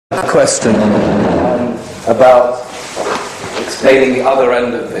question about explaining the other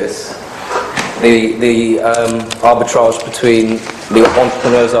end of this, the arbitrage between the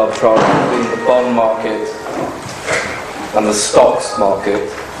entrepreneur's arbitrage between the bond market and the stocks market,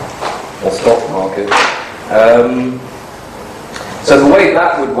 or stock market. So the way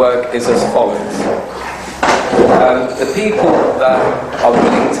that would work is as follows. The people that are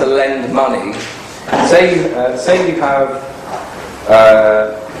willing to lend money, say you have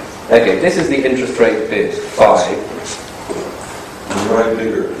okay, this is the interest rate bid, 5. Right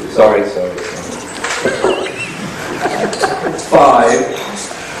bigger. Sorry. 5.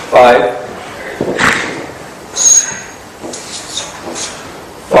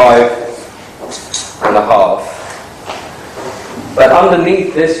 And a half. But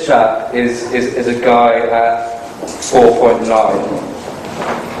underneath this chap is a guy at 4.9,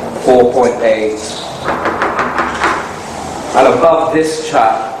 4.8. And above this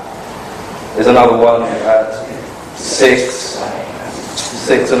chap is another one at 6,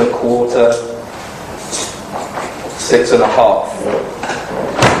 6 and a quarter, 6 and a half.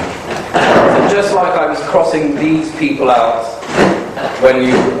 So just like I was crossing these people out when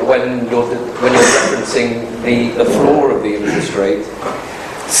you're referencing the floor of the interest rate,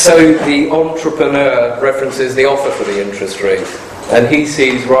 so the entrepreneur references the offer for the interest rate, and he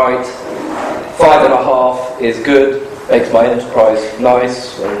sees, right, 5.5 is good, makes my enterprise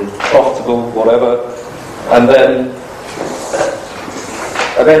nice and profitable, whatever, and then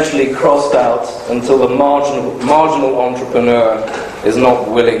eventually crossed out until the marginal entrepreneur is not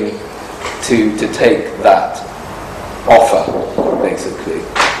willing to take that offer, basically,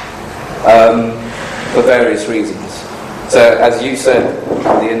 for various reasons. So, as you said in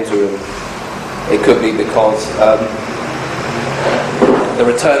the interim, it could be because the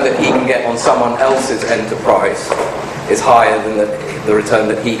return that he can get on someone else's enterprise is higher than the return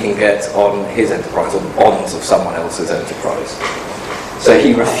that he can get on his enterprise, or bonds of someone else's enterprise. So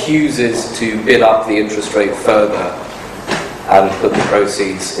he refuses to bid up the interest rate further and put the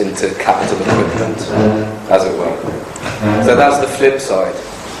proceeds into capital equipment, as it were. So that's the flip side.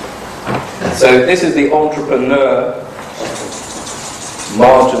 So this is the entrepreneur,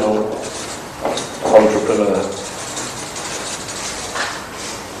 marginal entrepreneur.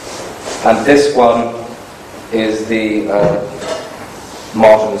 And this one is the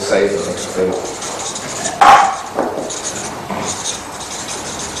marginal saver. So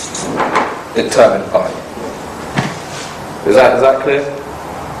determined by. Is that clear?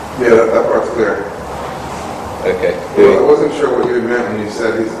 Yeah, that part's clear. Okay. Well, I wasn't sure what you meant when you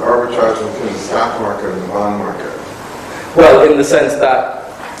said he's arbitraging between the stock market and the bond market. Well, in the sense that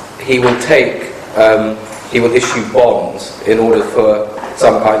he will issue bonds in order for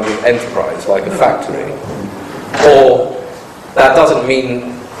some kind of enterprise, like a factory. Or that doesn't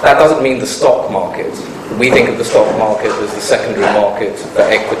mean the stock market. We think of the stock market as the secondary market for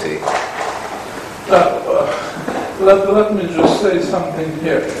equity. Let me just say something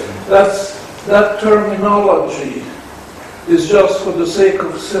here. That terminology is just for the sake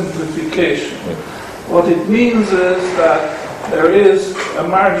of simplification. What it means is that there is a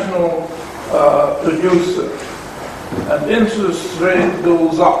marginal producer, and interest rate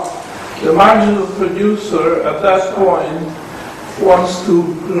goes up. The marginal producer at that point wants to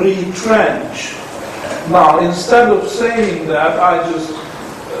retrench. Now, instead of saying that, I just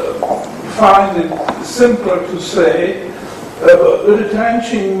find it simpler to say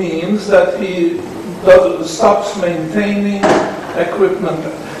retrenching means that he stops maintaining equipment,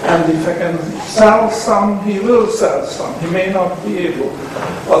 and if he can sell some, he will sell some. He may not be able,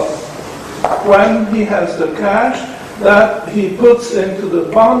 but when he has the cash, that he puts into the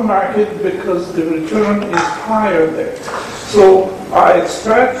bond market because the return is higher there. So I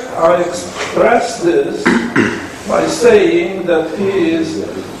express this by saying that he is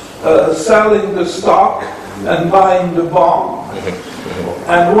selling the stock and buying the bond.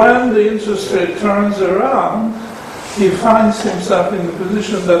 And when the interest rate turns around, he finds himself in the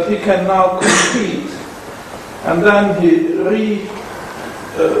position that he can now compete. And then he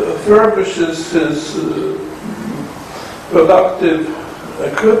refurbishes his productive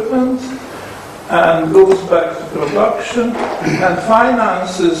equipment and goes back to production and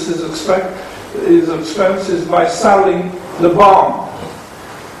finances his expenses by selling the bond.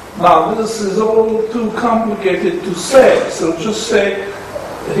 Now, this is all too complicated to say, so just say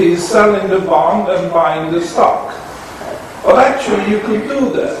he's selling the bond and buying the stock. But actually, you could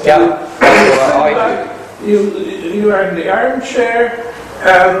do that. Yeah. You are in the armchair,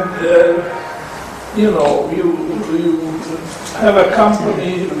 and you have a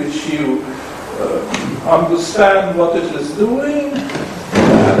company which you understand what it is doing,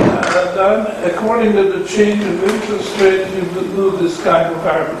 and then according to the change of interest rate, you do this kind of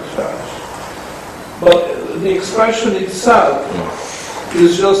arbitrage. But the expression itself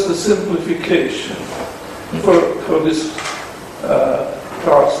is just a simplification for this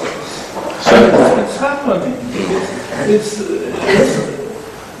process. So it's happening. It's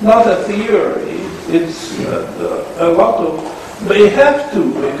not a theory. It's a lot of. They have to,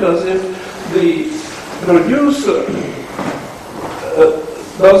 because if the producer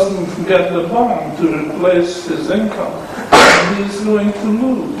doesn't get the bond to replace his income, he's going to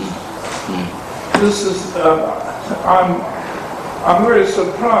lose. This is. I'm very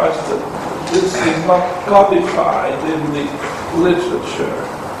surprised that this is not codified in the literature,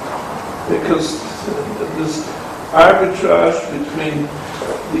 because this arbitrage between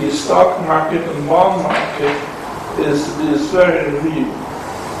the stock market and bond market is very real.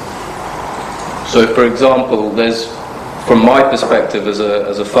 So, for example, from my perspective as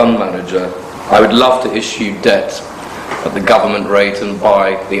a fund manager, I would love to issue debt at the government rate and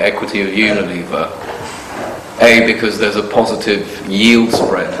buy the equity of Unilever. A, because there's a positive yield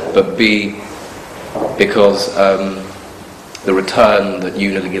spread, but B, because the return that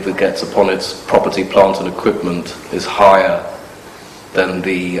Unilever gets upon its property, plant and equipment is higher than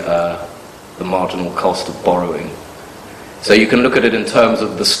the marginal cost of borrowing. So you can look at it in terms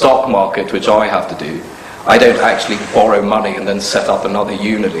of the stock market, which I have to do. I don't actually borrow money and then set up another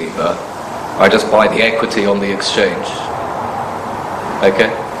Unilever. I just buy the equity on the exchange. Okay?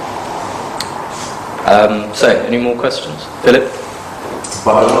 So, any more questions? Philip?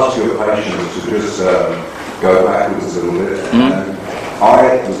 But I'll ask your patience to just go backwards a little bit.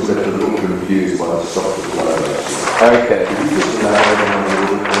 I was a little confused by the software. Okay. Could you just elaborate on that a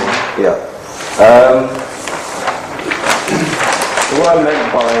little bit more? Yeah. What I meant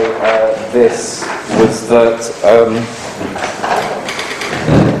by this was that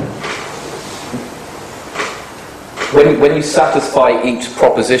when you satisfy each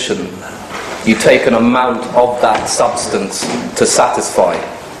proposition, you take an amount of that substance to satisfy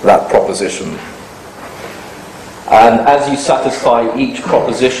that proposition. And as you satisfy each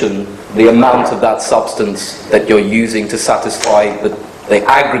proposition, the amount of that substance that you're using to satisfy the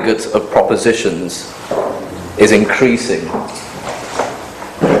aggregate of propositions is increasing.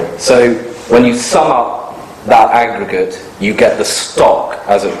 So when you sum up that aggregate, you get the stock,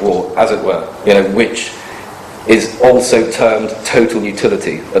 as it were, which is also termed total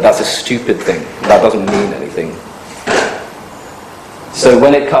utility, but that's a stupid thing. That doesn't mean anything. So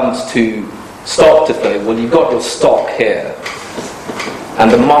when it comes to stock to flow, well, you've got your stock here,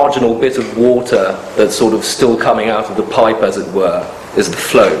 and the marginal bit of water that's sort of still coming out of the pipe, as it were, is the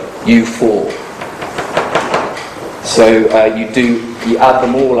flow, U4. So you add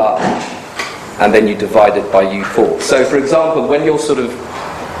them all up, and then you divide it by U4. So, for example, when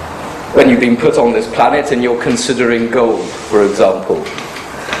you've been put on this planet and you're considering gold, for example.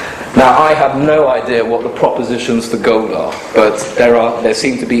 Now, I have no idea what the propositions for gold are, but there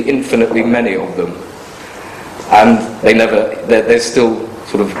seem to be infinitely many of them, and there's still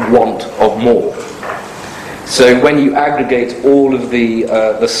sort of want of more. So when you aggregate all of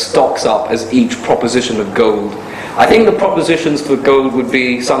the stocks up as each proposition of gold, I think the propositions for gold would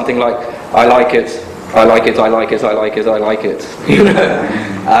be something like, I like it, I like it, I like it, I like it, I like it,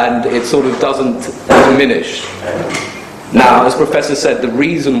 and it sort of doesn't diminish. Now, as Professor said, the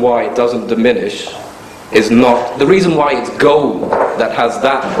reason why it doesn't diminish is not, the reason why it's gold that has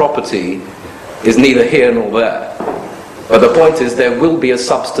that property is neither here nor there. But the point is, there will be a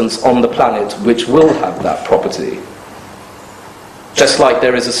substance on the planet which will have that property. Just like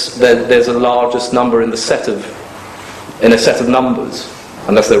there's a largest number in a set of numbers,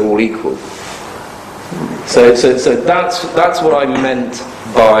 unless they're all equal. So that's what I meant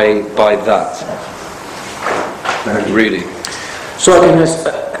by that. Really. So I can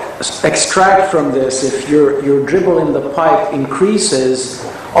extract from this, if your dribble in the pipe increases,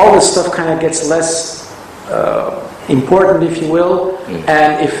 all this stuff kind of gets less important, if you will,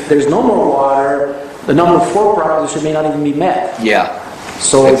 and if there's no more water, the number 4 proposition may not even be met. Yeah.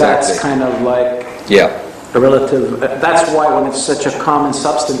 So exactly. That's kind of like a relative. That's why when it's such a common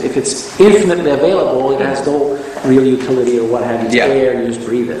substance, if it's infinitely available, it has no real utility or what have you. It's air, you just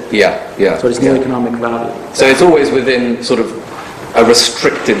breathe it. Yeah. So there's no economic value. So it's always within sort of a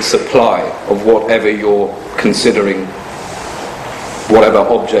restricted supply of whatever you're considering, whatever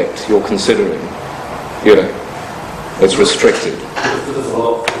object you're considering. It's restricted. The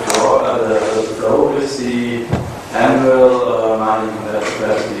flow is the annual mining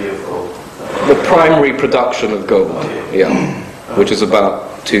capacity of gold. The primary production of gold, which is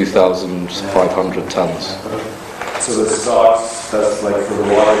about 2,500 tons. So the stocks, that's like for the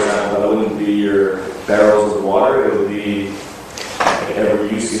water example, that wouldn't be your barrels of water, it would be like every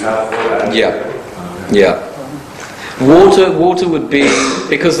use you have for that. Yeah. Yeah. Water would be,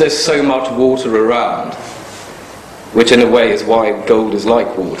 because there's so much water around, which in a way is why gold is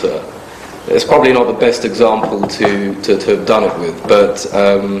like water. It's probably not the best example to have done it with, but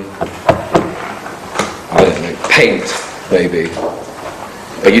I don't know, paint maybe.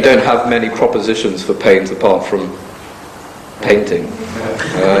 But you don't have many propositions for paint apart from painting.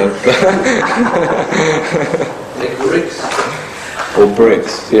 Like bricks. Or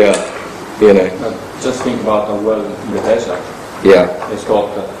bricks, yeah. You know. Just think about a well in the desert. Yeah. It's got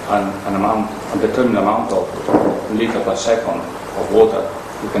an amount, a determined amount of liter per second of water.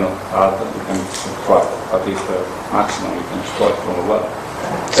 You cannot add, you can subtract, but it's the maximum you can extract from a well.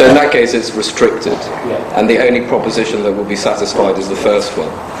 So in that case it's restricted. Yeah. And the only proposition that will be satisfied is the first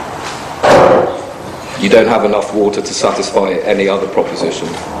one. You don't have enough water to satisfy any other proposition.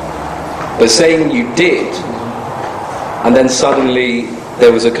 But saying you did, and then suddenly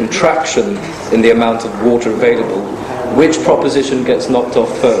there was a contraction in the amount of water available, which proposition gets knocked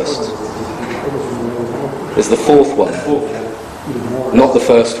off first? It's the fourth one, not the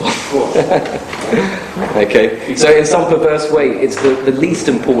first one. Okay, so in some perverse way, it's the least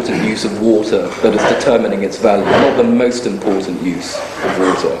important use of water that is determining its value, not the most important use of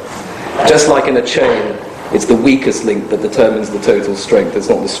water. Just like in a chain, it's the weakest link that determines the total strength. It's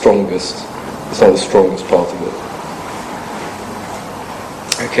not the strongest. It's not the strongest part of it.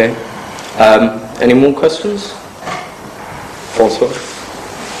 Okay. Any more questions? François?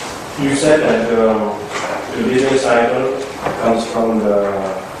 You said that the business cycle comes from a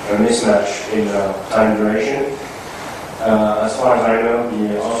mismatch in time duration. As far as I know,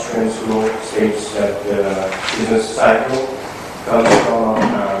 the Austrian law states that the business cycle comes from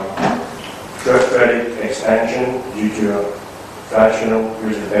credit expansion due to fractional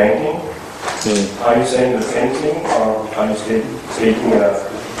reserve banking. Are you saying the same thing, or are you stating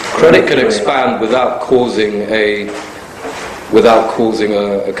credit could expand without causing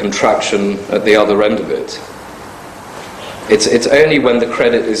a contraction at the other end of it. It's only when the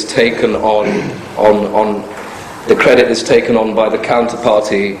credit is taken on the credit is taken on by the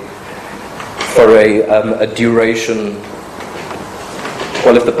counterparty for a duration.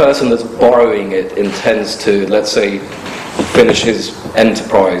 Well, if the person that's borrowing it intends to, let's say, finish his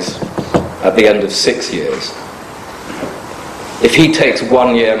enterprise at the end of 6 years, if he takes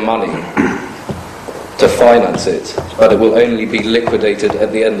 1 year money to finance it, but it will only be liquidated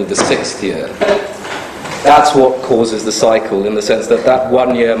at the end of the 6th year, that's what causes the cycle, in the sense that that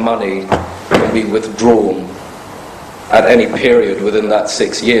 1 year money can be withdrawn at any period within that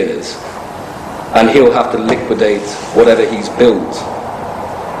 6 years, and he'll have to liquidate whatever he's built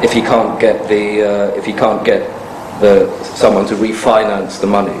if he can't get someone to refinance the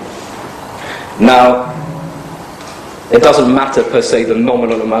money. Now, it doesn't matter per se the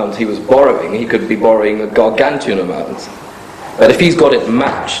nominal amount he was borrowing. He could be borrowing a gargantuan amount, but if he's got it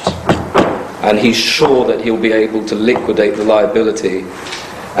matched and he's sure that he'll be able to liquidate the liability,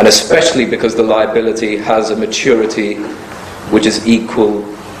 and especially because the liability has a maturity which is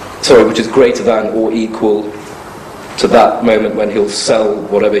greater than or equal to that moment when he'll sell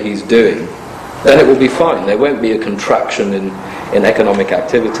whatever he's doing, then it will be fine. There won't be a contraction in economic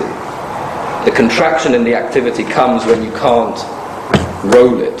activity. The contraction in the activity comes when you can't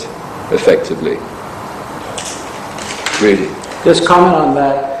roll it effectively. Really. Just comment on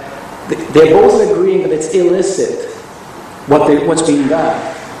that. They're both agreeing that it's illicit what's being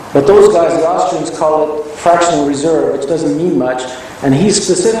done. But those guys, the Austrians, call it fractional reserve, which doesn't mean much. And he's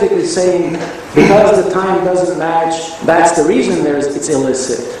specifically saying because the time doesn't match, that's the reason it's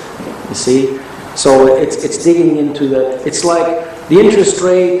illicit. You see? So it's digging into it's like the interest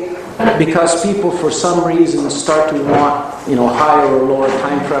rate, because people for some reason start to want, higher or lower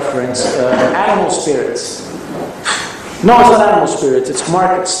time preference, animal spirits. No, it's not animal spirits, it's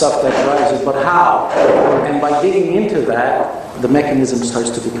market stuff that drives it, but how? And by digging into that, the mechanism starts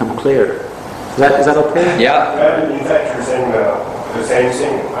to become clear. Is that okay? Yeah. In fact, you're saying the same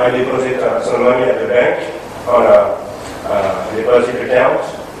thing. I deposit some money at the bank on a deposit account.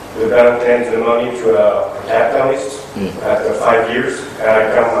 The bank lends the money to a capitalist after 5 years, and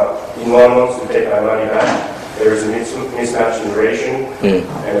I come in 1 month to take my money back. There is a mismatch in duration,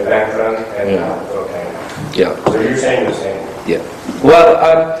 and a bank run, and okay. Yeah. So you're saying the same? Yeah. Well,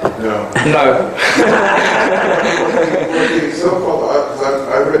 No. no. The so-called, because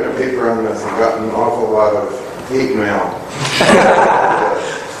I've written a paper on this and gotten an awful lot of hate mail.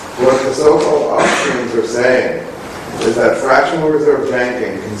 What the so-called Austrians are saying is that fractional reserve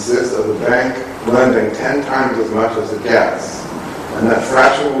banking consists of the bank lending 10 times as much as it gets, and that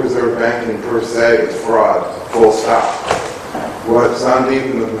fractional reserve banking per se is fraud, full stop. What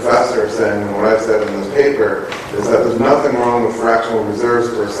Sandeep and the professor are saying, and what I said in this paper, is that there's nothing wrong with fractional reserves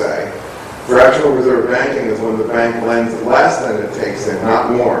per se. Fractional reserve banking is when the bank lends less than it takes in,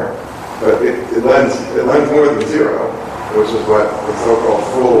 not more, but it lends more than zero, which is what the so-called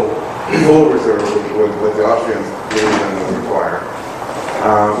full reserve with the Austrians would require.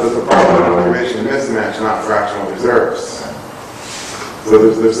 There's a problem with information mismatch, not fractional reserves. So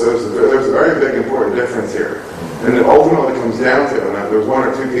there's a very big important difference here. And it ultimately comes down to, and there was one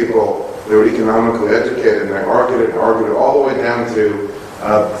or two people that were economically educated, and they argued it all the way down to,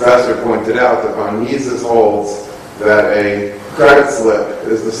 the professor pointed out that von Mises holds that a credit slip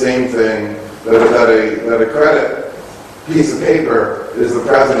is the same thing, that a credit piece of paper is the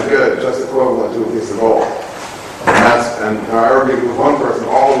present good, just equivalent to a piece of gold. And I argued with one person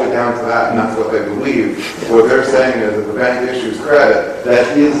all the way down to that, and that's what they believe. What they're saying is that the bank issues credit,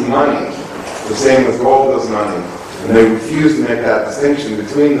 that is money, the same as gold is money. And they refuse to make that distinction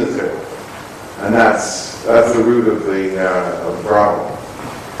between the two. And that's the root of the problem.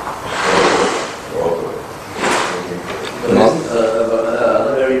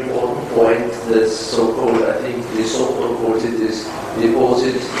 Another very important point that's so-called, I think the so-called quoted is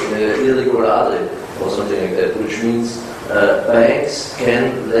deposit irregolare or something like that, which means banks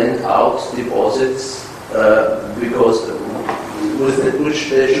can lend out deposits because which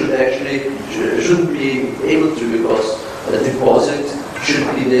they shouldn't be able to, because a deposit should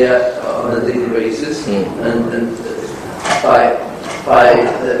be there on a daily basis, and by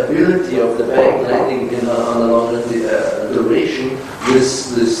the ability of the bank lending on a longer duration,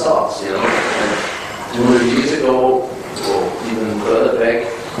 this starts, And 200 years ago, or even further back,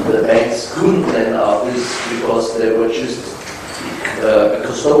 the banks couldn't lend out this because they were just a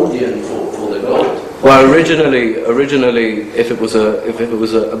custodian for the gold. Well, originally, if it was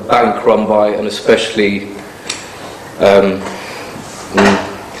a bank run by an especially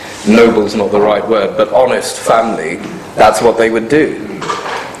noble is not the right word, but honest family, that's what they would do.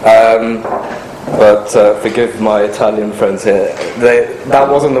 But forgive my Italian friends here. That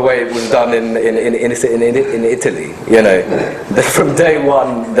wasn't the way it was done in Italy. From day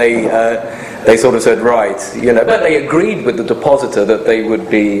one, they sort of said right. But they agreed with the depositor that they would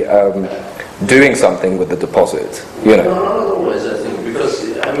be doing something with the deposit. No, not always, I think,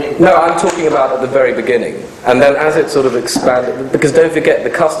 because No, I'm talking about at the very beginning, and then as it sort of expanded. Because don't forget, the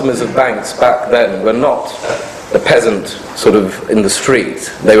customers of banks back then were not the peasant sort of in the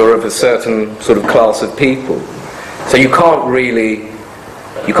street. They were of a certain sort of class of people. So you can't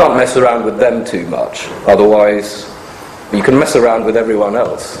mess around with them too much. Otherwise, you can mess around with everyone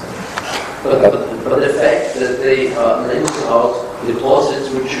else. But the fact that they are lending out deposits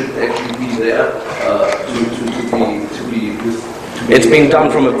which should actually be there to be it's been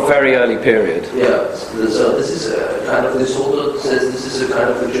done from a very early period. Yeah, so this is a kind of, this author says this is a kind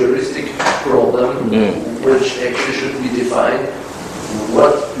of a juristic problem which actually should be defined.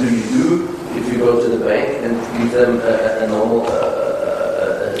 What do you do if you go to the bank and give them a normal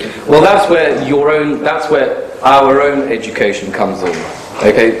well, that's where our own education comes in.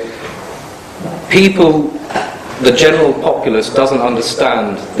 Okay? People, the general populace doesn't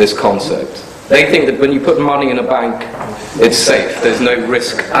understand this concept. They think that when you put money in a bank, it's safe. There's no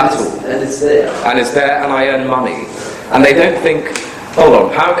risk at all. And it's there. And it's there, and I earn money. And they don't think, hold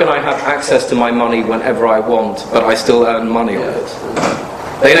on, how can I have access to my money whenever I want, but I still earn money on it?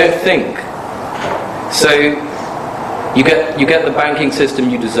 They don't think. So you get the banking system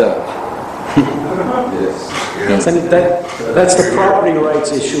you deserve. Yes. And that's the property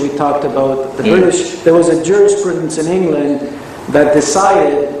rights issue we talked about. The British, there was a jurisprudence in England that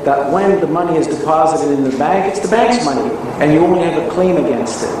decided that when the money is deposited in the bank, it's the bank's money, and you only have a claim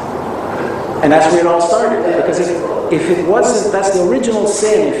against it. And that's where it all started. Because if it wasn't, that's the original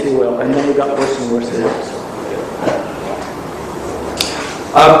sin, if you will, and then it got worse and worse and worse.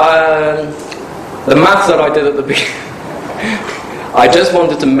 The maths that I did at the beginning, I just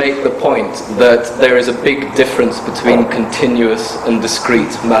wanted to make the point that there is a big difference between continuous and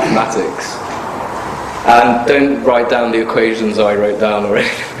discrete mathematics. And don't write down the equations I wrote down already.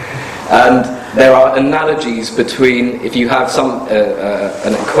 And there are analogies between, if you have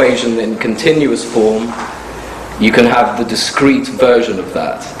an equation in continuous form, you can have the discrete version of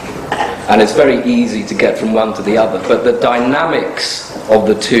that. And it's very easy to get from one to the other. But the dynamics of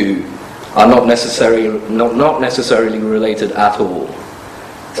the two are not necessarily related at all.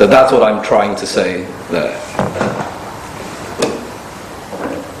 So that's what I'm trying to say there.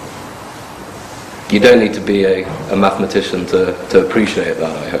 You don't need to be a mathematician to appreciate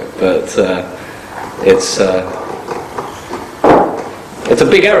that, I hope. But it's a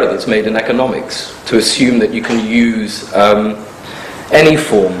big error that's made in economics to assume that you can use any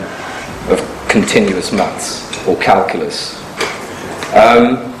form of continuous maths or calculus.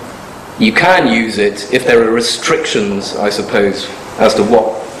 You can use it if there are restrictions, I suppose, as to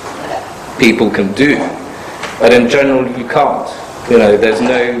what people can do. But in general, you can't. You know, these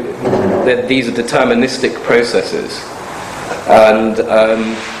are deterministic processes, and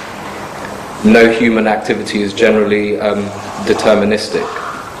no human activity is generally deterministic.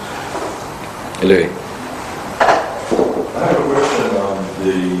 Louis? I have a question on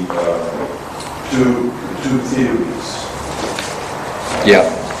the two theories. Yeah.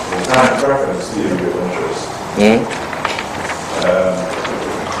 The time preference theory of interest,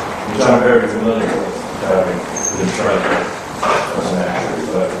 which I'm very familiar with, having been trained as an actuary,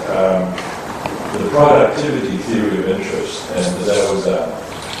 but the productivity theory of interest, and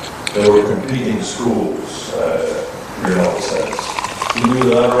there were competing schools, your note says. Can you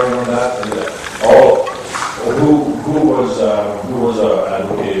elaborate on that? Who was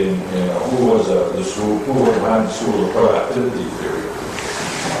advocating, who was the school, who was behind the school of productivity theory?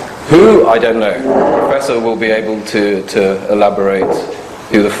 Who? I don't know. The professor will be able to elaborate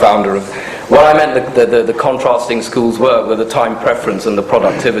who the founder of... What I meant the contrasting schools were the time preference and the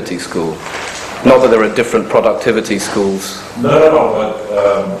productivity school. Not that there are different productivity schools. No, but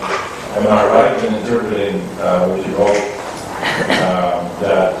am I right in interpreting what you wrote,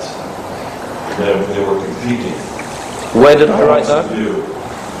 that they were competing? Where did I write that?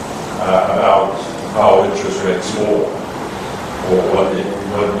 About how interest rates fall, or what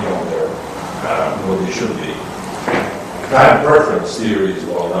they should be. Time preference theory is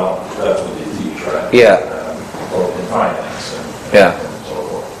well known. That's what they teach, right? Yeah. Or in finance and so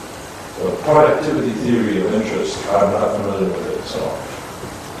forth. The productivity theory of interest, I'm not familiar with it, so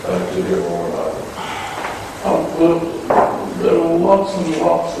I'd like to hear more about it. Well, there are lots and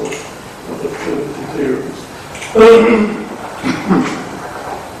lots of productivity theories.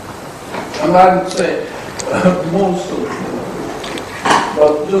 And I would say most of them.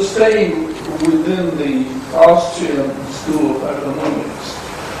 But just staying within the Austrian School of Economics,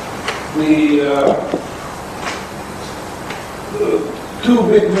 the two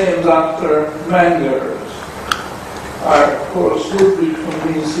big names after Mengers are, of course, Ludwig von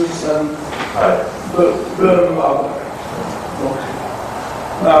Mises and Böhm-Bawerk. Okay.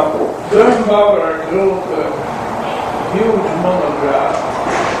 Now, Böhm-Bawerk wrote a huge monograph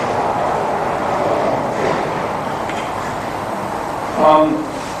on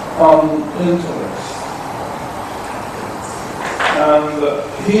interest. And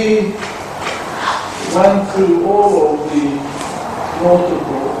he went through all of the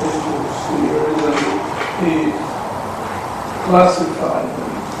notable interest theories, and he classified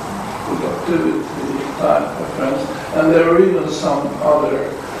them: productivity, time preference, and there were even some other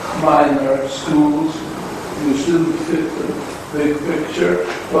minor schools which didn't fit the big picture,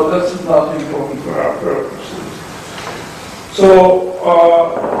 but that's not important for our purposes. So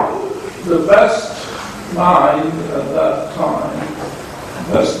the best mind at that time,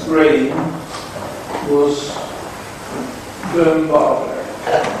 best brain, was Böhm-Bawerk.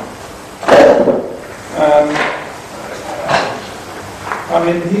 And I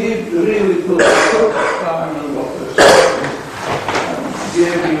mean, he really put a lot of time in what was and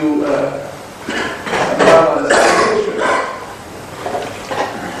gave you a balanced picture.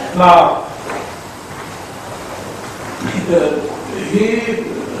 Now, he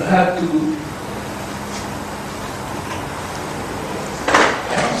had to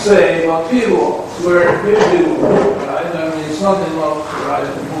say what he was, where he was, right? I mean, it's not enough to write a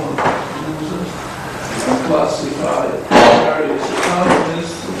monothesis and classify various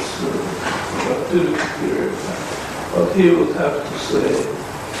economists as productivity theory, but he would have to say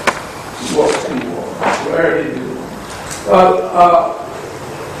what he was, where he was. But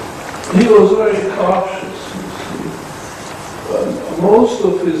he was very cautious. Most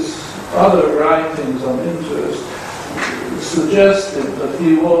of his other writings on interest suggested that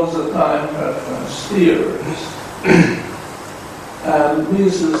he was a time preference theorist. And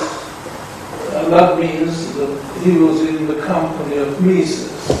that means that he was in the company of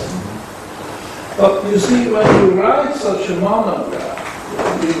Mises. But you see, when you write such a monograph,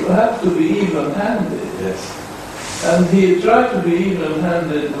 you have to be even-handed. Yes. And he tried to be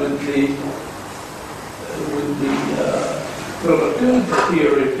even-handed with the productivity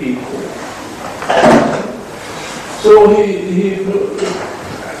theory people. So he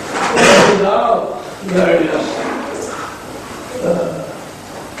pointed out various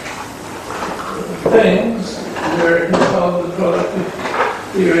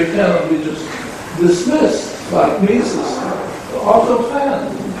theory cannot be just dismissed like Mises out of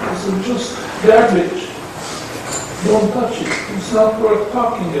hand. It's just garbage. Don't touch it. It's not worth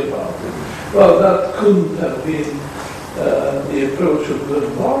talking about it. Well, that couldn't have been the approach of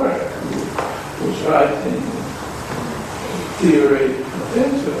Böhm-Bawerk, who was writing theory of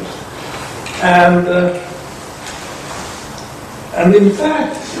interest. And in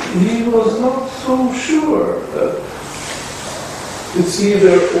fact, he was not so sure that it's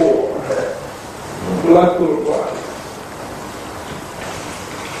either or, black or white.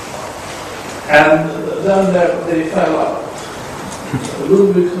 And then they fell out.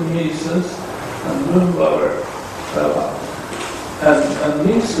 Ludwig von Mises and Böhm-Bawerk fell out. And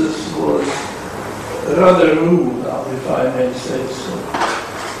Mises was rather rude, if I may say so.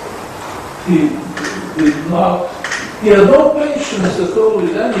 He had no patience at all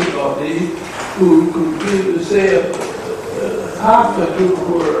with anybody who could say half a good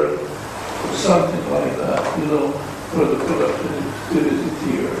word, or something like that, for the productivity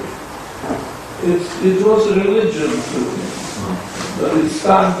theory. It was a religion to him, but it's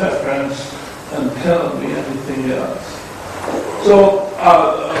time preference and cannot be anything else. So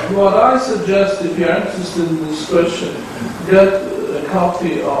what I suggest, if you're interested in this question, get a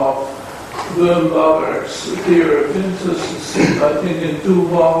copy of Böhm-Bawerk's Theory of Interest, I think in 2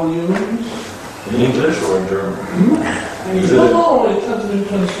 volumes. In English or in German? No, it has been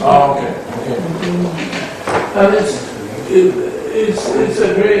translated. Oh, okay. And it's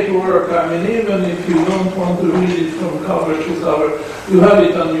a great work. I mean, even if you don't want to read it from cover to cover, you have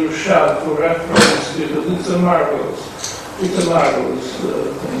it on your shelf for reference because it's a marvelous thing.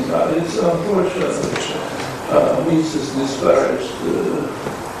 It's unfortunate that Mises disparaged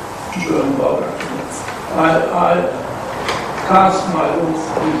Böhm-Bawerk. I cast my oath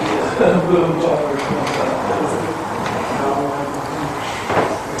with Böhm-Bawerk on that.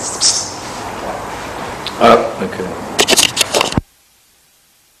 Okay.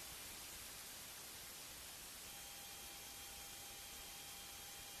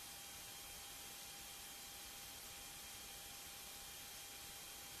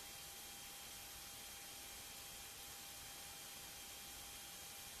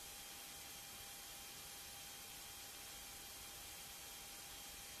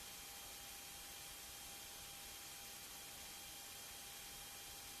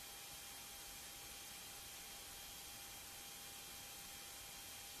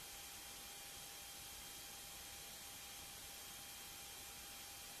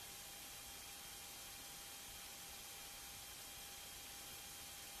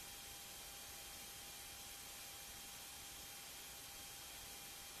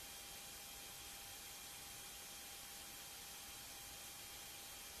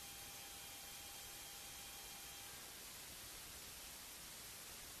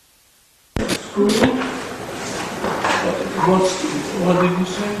 What did you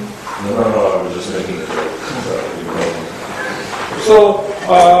say? No, I was just making a joke. So,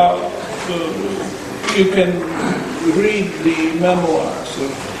 you can read the memoirs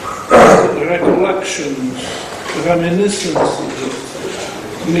of the recollections, reminiscences of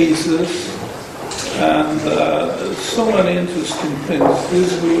Mises, and so many interesting things.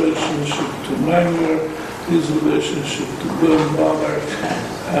 His relationship to Menger, his relationship to Böhm-Bawerk,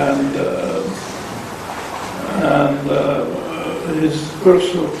 and his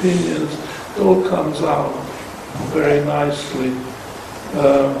personal opinions, it all comes out very nicely.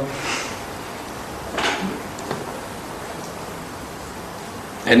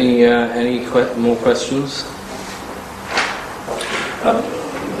 Any more questions?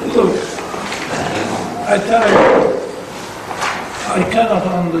 Look, I tell you, I cannot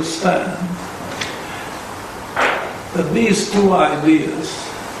understand that these 2 ideas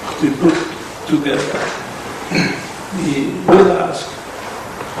we put together, the Willas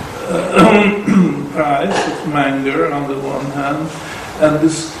prize of Menger on the one hand, and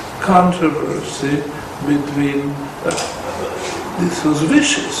this controversy between, this was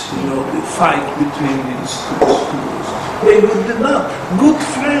vicious, the fight between these 2 schools. They would not, good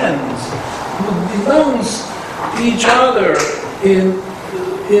friends, would denounce each other in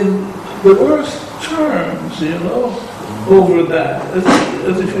the worst terms, over that, as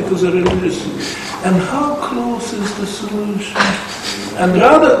if it was a religious solution. And how close is the solution? And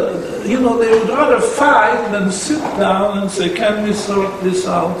rather, they would rather fight than sit down and say, can we sort this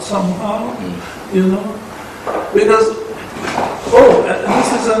out somehow? Because,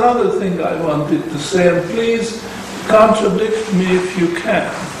 this is another thing I wanted to say, and please contradict me if you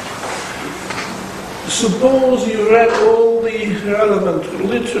can. Suppose you read all the relevant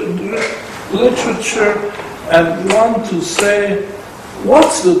literature and want to say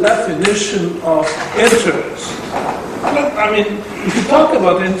what's the definition of interest? Look, I mean, if you talk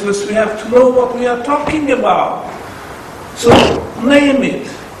about interest, we have to know what we are talking about. So, name it.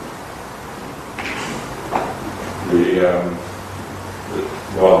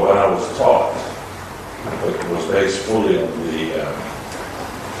 Well, when I was taught, it was based fully on the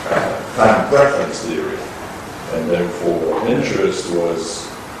time preference theory, and therefore interest was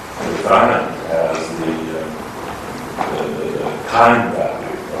defined as the time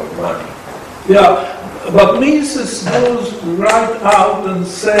value of money. Yeah, but Mises goes right out and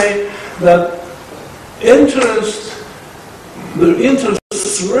say that the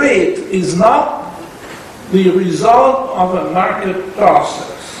interest rate is not the result of a market process.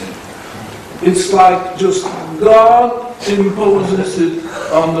 It's like just God imposes it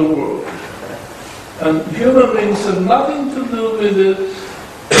on the world. And human beings have nothing to do with it.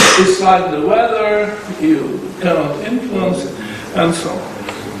 It's like the weather, you cannot influence it, and so on.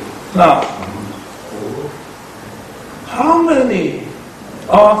 Now, how many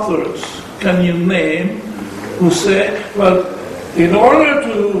authors can you name who say, well, in order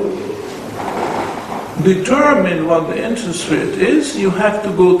to determine what the interest rate is, you have to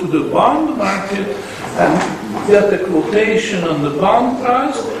go to the bond market and get a quotation on the bond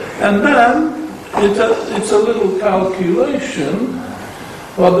price, and then it's a little calculation,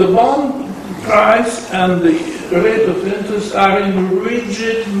 but the bond price and the rate of interest are in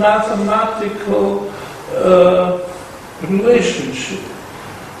rigid mathematical relationship.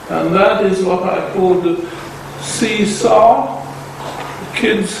 And that is what I call the seesaw.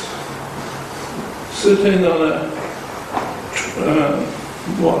 Kids sitting on a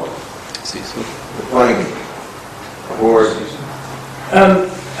what? Seesaw. The plank board.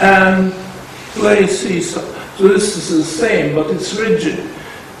 And play seesaw. So this is the same, but it's rigid.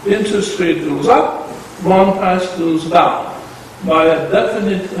 Interest rate goes up, bond price goes down by a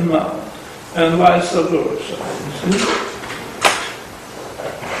definite amount, and vice versa. You see?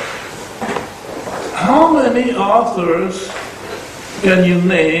 How many authors can you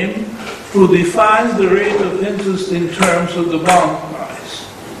name who define the rate of interest in terms of the bond price?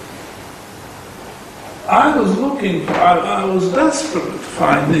 I was desperate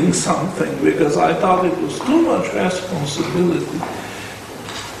finding something because I thought it was too much responsibility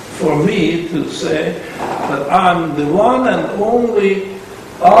for me to say that I'm the one and only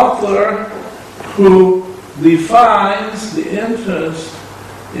author who defines the interest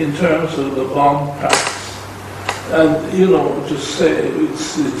in terms of the bond price. And, just say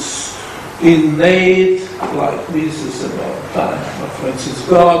it's innate, like Mises about time. For instance, it's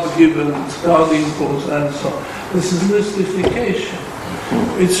God-given, it's God-imposed, and so on. This is mystification.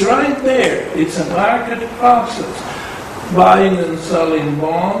 It's right there. It's a market process. Buying and selling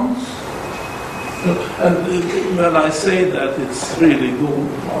bonds. And when I say that, it's really gold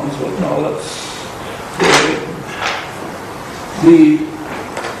bonds, but no, the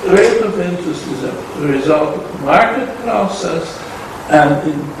rate of interest is a result of the market process, and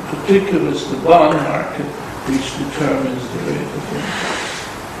in particular it's the bond market which determines the rate of interest.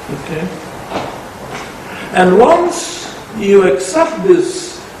 Okay? And once you accept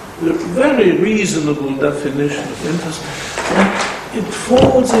this very reasonable definition of interest, it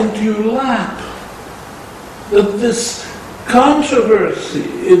falls into your lap. That this controversy,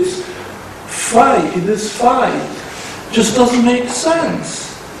 this fight, just doesn't make sense.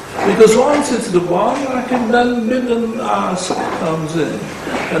 Because once it's the bond market, then bid and ask comes in.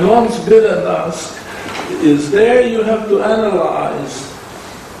 And once bid and ask is there, you have to analyze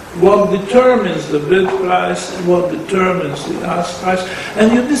what determines the bid price, what determines the ask price,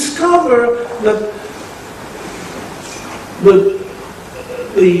 and you discover that the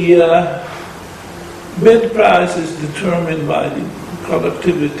bid price is determined by the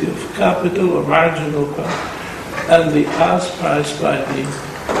productivity of capital or marginal cost, and the ask price by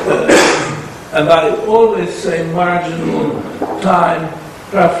the and I always say marginal time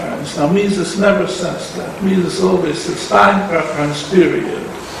preference. Now Mises never says that. Mises always says time preference period,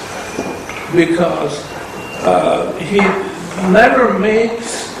 because he never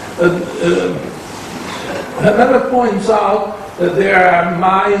never points out that there are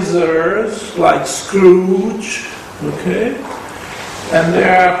misers like Scrooge, okay, and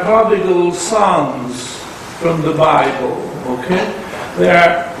there are prodigal sons from the Bible, okay. There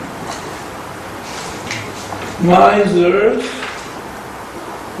are misers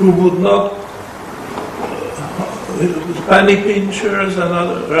who would not, penny pinchers,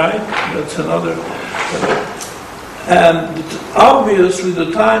 right? That's another. And obviously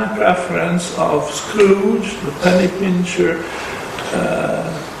the time preference of Scrooge, the penny pincher,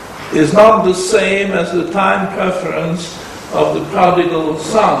 is not the same as the time preference of the prodigal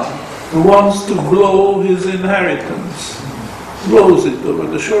son who wants to blow his inheritance, blows it over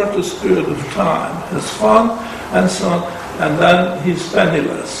the shortest period of time, has fun and so on, and then he's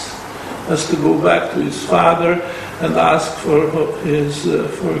penniless, has to go back to his father and ask for his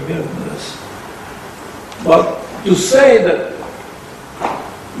forgiveness. But to say that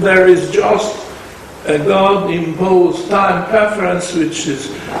there is just a God-imposed time preference which is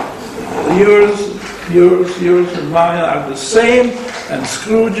yours, and mine are the same, and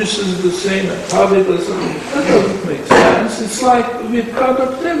Scrooge's is the same, and Prodigal's, that doesn't make sense. It's like with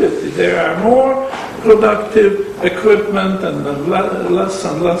productivity. There are more productive equipment and then less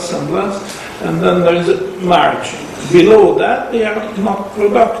and less and less, and then there is a margin. Below that, they are not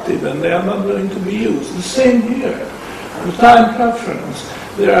productive and they are not going to be used. The same here. The time preference.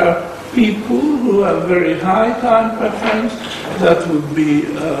 There are people who have very high time preference. That would be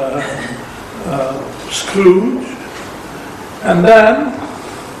Scrooge. And then,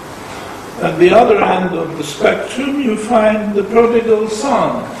 at the other end of the spectrum, you find the prodigal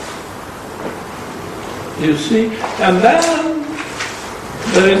son. You see? And then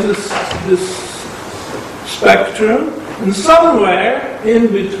there is this spectrum, and somewhere in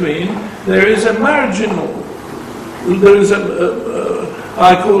between there is a marginal. There is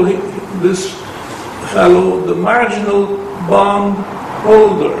I call this fellow the marginal bond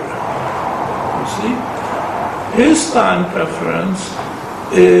holder. You see? His time preference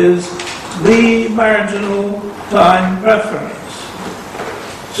is the marginal time preference.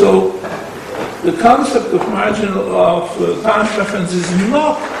 So the concept of time preference is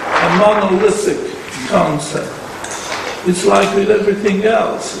not a monolithic concept. It's like with everything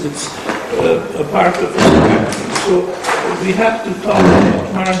else. It's a part of the spectrum. So we have to talk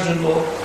about marginal